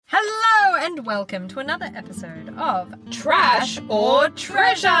and welcome to another episode of Trash or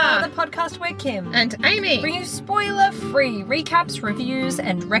Treasure, the podcast where Kim and Amy bring you spoiler-free recaps, reviews,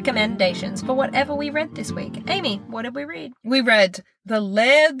 and recommendations for whatever we read this week. Amy, what did we read? We read The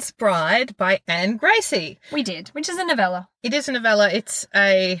Laird's Bride by Anne Gracie. We did, which is a novella. It is a novella. It's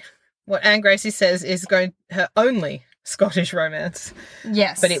what Anne Gracie says is her only Scottish romance.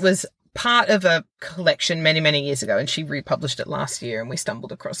 Yes. But it was part of a collection many, many years ago, and she republished it last year, and we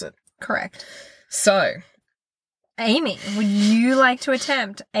stumbled across it. Correct. So, Amy, would you like to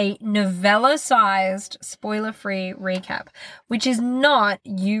attempt a novella-sized, spoiler-free recap, which is not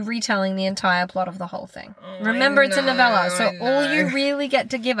you retelling the entire plot of the whole thing? Remember, it's a novella, so all you really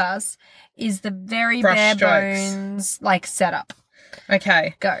get to give us is the very bare bones, setup.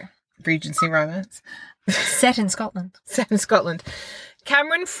 Okay. Go. Regency romance. Set in Scotland. Set in Scotland.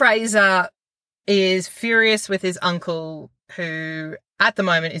 Cameron Fraser is furious with his uncle, who at the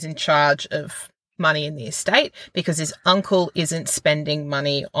moment is in charge of money in the estate, because his uncle isn't spending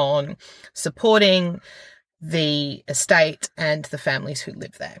money on supporting the estate and the families who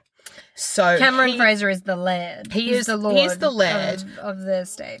live there. So Cameron Fraser is the Laird. He's the Lord. He's the Laird of the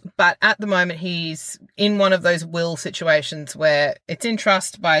estate. But at the moment, he's in one of those will situations where it's in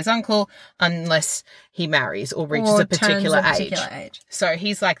trust by his uncle unless he marries or reaches a particular age. So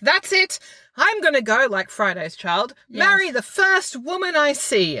he's like, that's it. I'm going to go like Friday's Child, marry the first woman I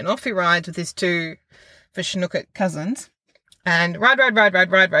see. And off he rides with his two Fishnooket cousins. And ride.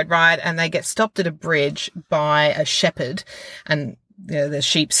 And they get stopped at a bridge by a shepherd. And the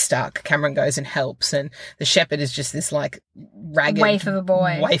sheep's stuck. Cameron goes and helps. And the shepherd is just this ragged waif of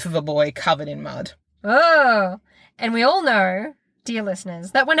a boy covered in mud. Oh, and we all know, dear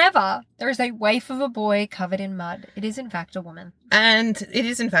listeners, that whenever there is a waif of a boy covered in mud, it is in fact a woman. And it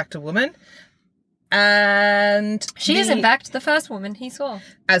is in fact a woman. And she is in fact the first woman he saw.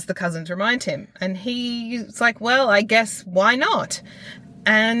 As the cousins remind him. And he's like, well, I guess why not?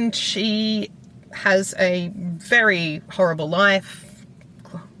 And she has a very horrible life.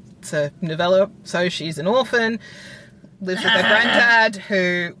 It's a novella, so she's an orphan, lives with her granddad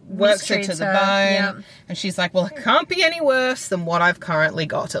who works her to the bone. Yeah. And she's like, well, it can't be any worse than what I've currently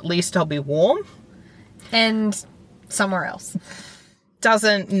got. At least I'll be warm. And somewhere else.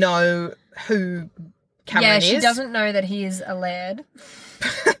 Doesn't know who Cameron is. Yeah, she doesn't know that he is a Laird.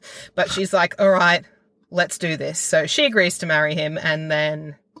 But she's like, all right, let's do this. So she agrees to marry him, and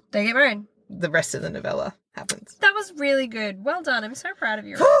then they get married. The rest of the novella happens. That was really good. Well done. I'm so proud of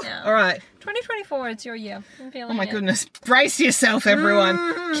you right now. All right. 2024, it's your year. I'm feeling it. Oh my goodness. Brace yourself, everyone.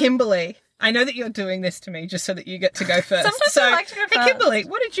 Mm-hmm. Kimberly, I know that you're doing this to me just so that you get to go first. Sometimes I like to go first. Hey, Kimberly,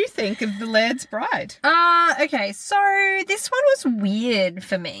 what did you think of The Laird's Bride? Okay, so this one was weird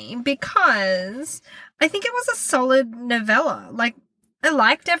for me because I think it was a solid novella. I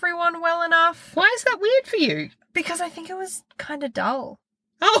liked everyone well enough. Why is that weird for you? Because I think it was kind of dull.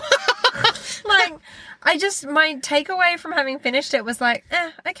 Oh, my takeaway from having finished it was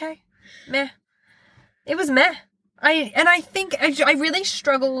okay, meh. It was meh. I think I really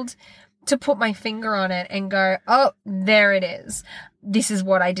struggled to put my finger on it and go, oh, there it is. This is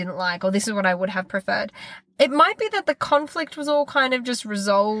what I didn't like, or this is what I would have preferred. It might be that the conflict was all kind of just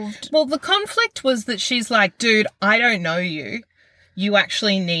resolved. Well, the conflict was that she's like, dude, I don't know you. You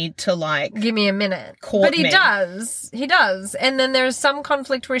actually need to, give me a minute. But he does. He does. And then there's some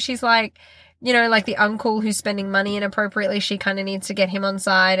conflict where she's like, the uncle who's spending money inappropriately, she kind of needs to get him on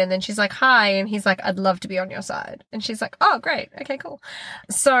side. And then she's like, hi. And he's like, I'd love to be on your side. And she's like, oh, great. Okay, cool.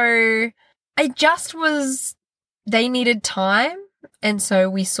 So they needed time. And so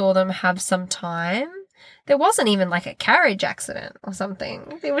we saw them have some time. There wasn't even a carriage accident or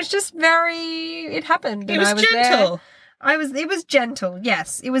something. It was just it happened. It was gentle. There. It was gentle,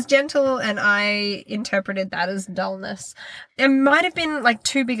 yes. It was gentle, and I interpreted that as dullness. It might have been,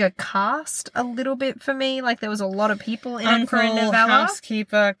 too big a cast a little bit for me. There was a lot of people in it for a novella.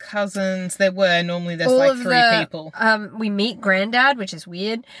 Housekeeper, cousins, normally there's three people. We meet Grandad, which is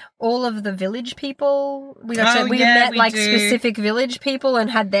weird. All of the village people, we met specific village people and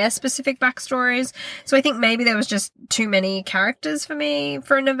had their specific backstories. So I think maybe there was just too many characters for me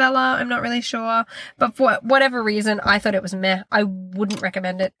for a novella. I'm not really sure. But for whatever reason, I thought it was meh. I wouldn't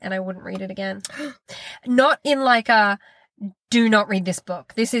recommend it, and I wouldn't read it again. Not in a do not read this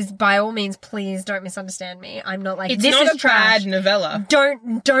book. This is, by all means, please don't misunderstand me. I'm not it's this not is a trash. Bad novella.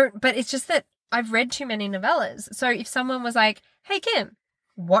 Don't. But it's just that I've read too many novellas. So if someone was like, hey, Kim,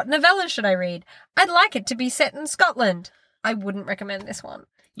 what novella should I read? I'd like it to be set in Scotland. I wouldn't recommend this one.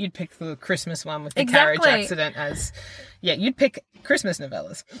 You'd pick the Christmas one with the carriage accident as... Yeah, you'd pick Christmas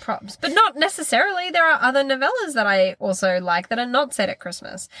novellas. Props. But not necessarily. There are other novellas that I also like that are not set at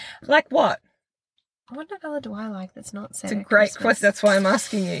Christmas. Like what? What novella do I like that's not set at Christmas? It's a great question. That's why I'm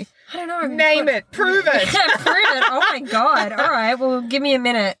asking you. I don't know. Name it. Prove it. Yeah, prove it. Oh, my God. All right. Well, give me a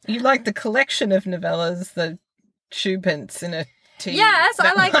minute. You like the collection of novellas, the shoeprints in a tea. Yes,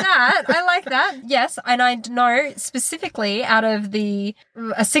 I like that. I like that. Yes. And I know specifically out of A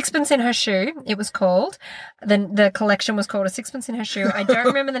Sixpence in Her Shoe, it was called. The collection was called A Sixpence in Her Shoe. I don't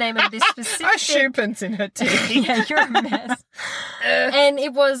remember the name of this specific... A shoepence in her tea. Yeah, you're a mess. And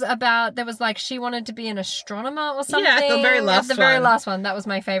it was about, there was like, she wanted to be an astronomer or something. Yeah, the very last one. The very last one. That was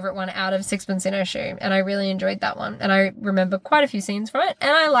my favourite one out of Sixpence in Her Shoe. And I really enjoyed that one. And I remember quite a few scenes from it. And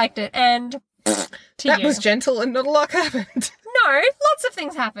I liked it. And that was gentle and not a lot happened. No, lots of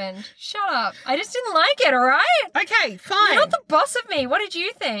things happened. Shut up. I just didn't like it, all right? Okay, fine. You're not the boss of me. What did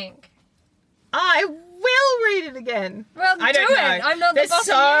you think? I will read it again. Well, I don't know. I'm not the boss of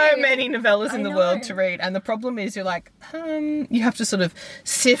you. There's so many novellas in the world to read, and the problem is you're like, you have to sort of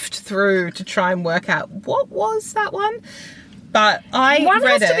sift through to try and work out what was that one. But one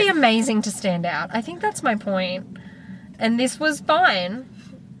has to be amazing to stand out. I think that's my point. And this was fine.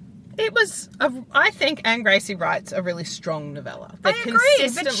 It was, I think Anne Gracie writes a really strong novella. They're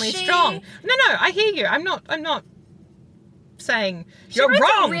consistently strong. No, I hear you. I'm not saying you're wrong. She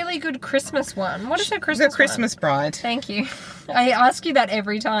writes a really good Christmas one. What is her Christmas one? The Christmas Bride. Thank you. I ask you that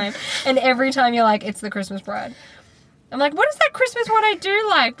every time. And every time you're like, it's The Christmas Bride. I'm like, what is that Christmas one I do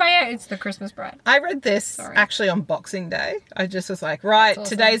like? But yeah, it's The Christmas Bride. I read this actually on Boxing Day. I just was like, right, awesome.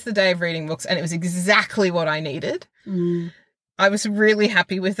 Today's the day of reading books. And it was exactly what I needed. Mm. I was really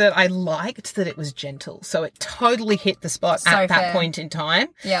happy with it. I liked that it was gentle. So it totally hit the spot at that point in time.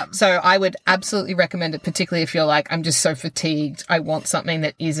 Yeah. So I would absolutely recommend it, particularly if you're like, I'm just so fatigued. I want something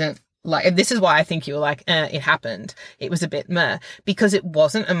that isn't like, and this is why I think you were like, it happened. It was a bit meh, because it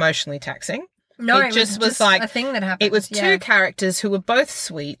wasn't emotionally taxing. No, it just was like a thing that happened. It was two characters who were both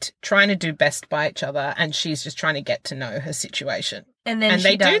sweet, trying to do best by each other, and she's just trying to get to know her situation. And then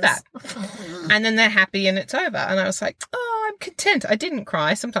they do that. And then they're happy and it's over. And I was like, oh, I'm content. I didn't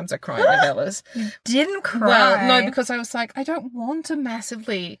cry. Sometimes I cry in novellas. You didn't cry? Well, no, because I was like, I don't want a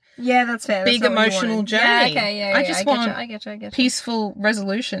massively that's fair. big emotional journey. Yeah, okay, I just want I get you. Peaceful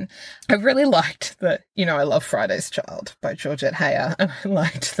resolution. I really liked that, I love Friday's Child by Georgette Heyer. And I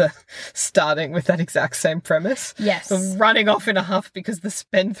liked the starting with that exact same premise. Yes. The running off in a huff because the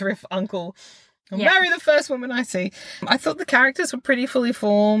spendthrift uncle... I'll marry the first woman I see. I thought the characters were pretty fully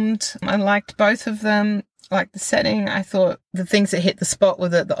formed. I liked both of them. I liked the setting. I thought the things that hit the spot were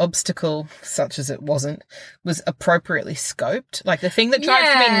that the obstacle, such as it wasn't, was appropriately scoped. Like the thing that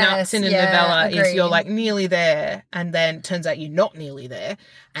drives me nuts in a novella is you're like nearly there and then it turns out you're not nearly there.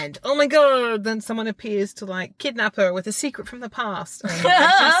 And oh my God, then someone appears to like kidnap her with a secret from the past. And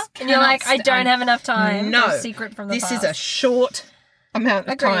you're like, I don't have enough time for a secret from the past. This is a short amount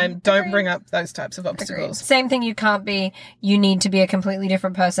of time. Don't bring up those types of obstacles. Same thing, you need to be a completely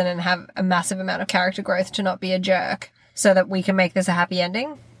different person and have a massive amount of character growth to not be a jerk so that we can make this a happy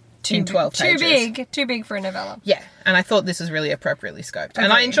ending. In 12 pages. Too big for a novella. Yeah, and I thought this was really appropriately scoped.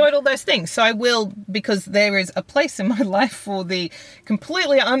 And I enjoyed all those things. So I will, because there is a place in my life for the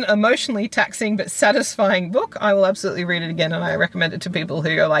completely unemotionally taxing but satisfying book, I will absolutely read it again and I recommend it to people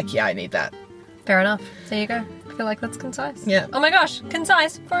who are like, yeah, I need that. Fair enough. There you go. I feel like that's concise. Yeah. Oh my gosh,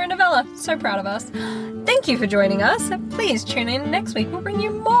 concise for a novella. So proud of us. Thank you for joining us. Please tune in next week. We'll bring you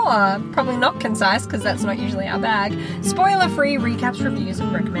more. Probably not concise because that's not usually our bag. Spoiler-free recaps, reviews,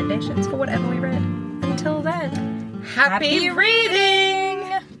 and recommendations for whatever we read. Until then, happy reading!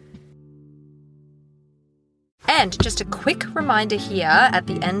 And just a quick reminder here at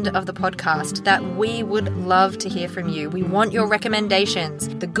the end of the podcast that we would love to hear from you. We want your recommendations.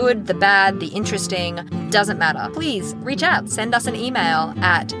 The good, the bad, the interesting, doesn't matter. Please reach out. Send us an email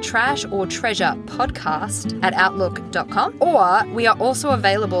at trashortreasurepodcast@outlook.com. Or we are also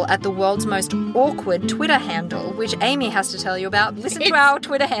available at the world's most awkward Twitter handle, which Amy has to tell you about. Listen to our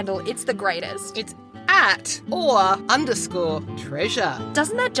Twitter handle. It's the greatest. It's @_treasure.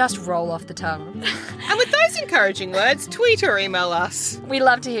 Doesn't that just roll off the tongue? And with those encouraging words, tweet or email us. We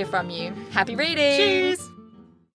love to hear from you. Happy reading! Cheers!